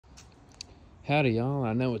Howdy y'all,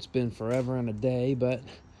 I know it's been forever and a day, but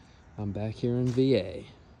I'm back here in VA.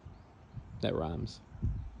 That rhymes.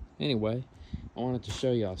 Anyway, I wanted to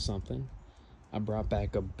show y'all something. I brought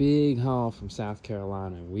back a big haul from South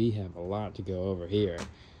Carolina. We have a lot to go over here.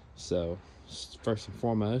 So, first and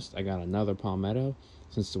foremost, I got another palmetto.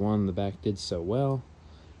 Since the one in the back did so well,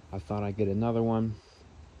 I thought I'd get another one.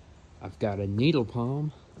 I've got a needle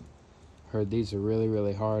palm. Heard these are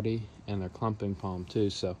really hardy, and they're clumping palm too,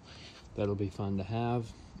 so that'll be fun to have.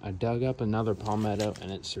 I dug up another palmetto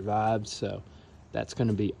and it survived, so that's going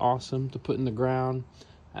to be awesome to put in the ground.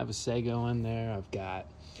 I have a sago in there. I've got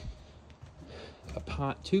a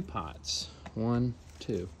pot, 2 pots, 1,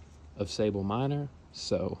 2 of sable minor,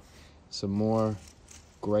 so some more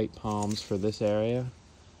great palms for this area.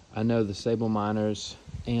 I know the sable minors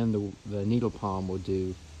and the needle palm will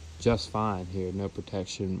do just fine here, no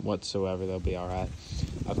protection whatsoever, they'll be all right.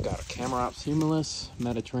 I've got a Camerops humilis,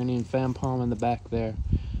 Mediterranean fan palm in the back there.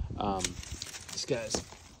 This guy's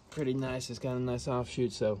pretty nice, he's got a nice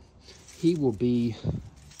offshoot, so he will be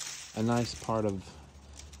a nice part of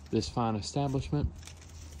this fine establishment.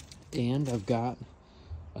 And I've got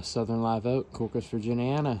a southern live oak, Corcus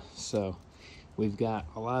virginiana. So we've got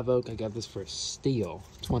a live oak, I got this for a steal,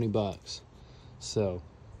 20 bucks. So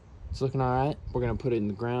it's looking all right. We're gonna put it in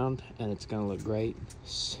the ground and it's gonna look great.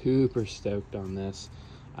 Super stoked on this.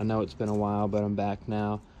 I know it's been a while, but I'm back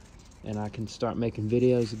now and I can start making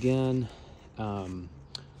videos again on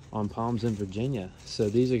palms in Virginia. So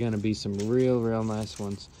these are gonna be some real nice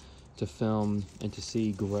ones to film and to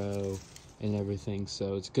see grow and everything.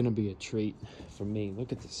 So it's gonna be a treat for me.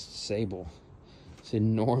 Look at this sable, this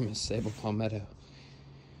enormous sable palmetto,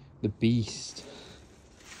 the beast.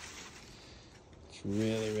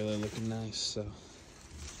 Really looking nice, so I'm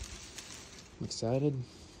excited.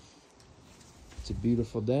 It's a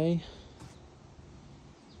beautiful day.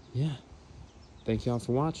 Yeah, thank y'all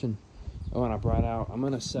for watching. Oh, and I brought out, I'm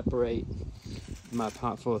gonna separate my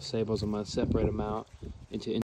pot full of sables. I'm gonna separate them out into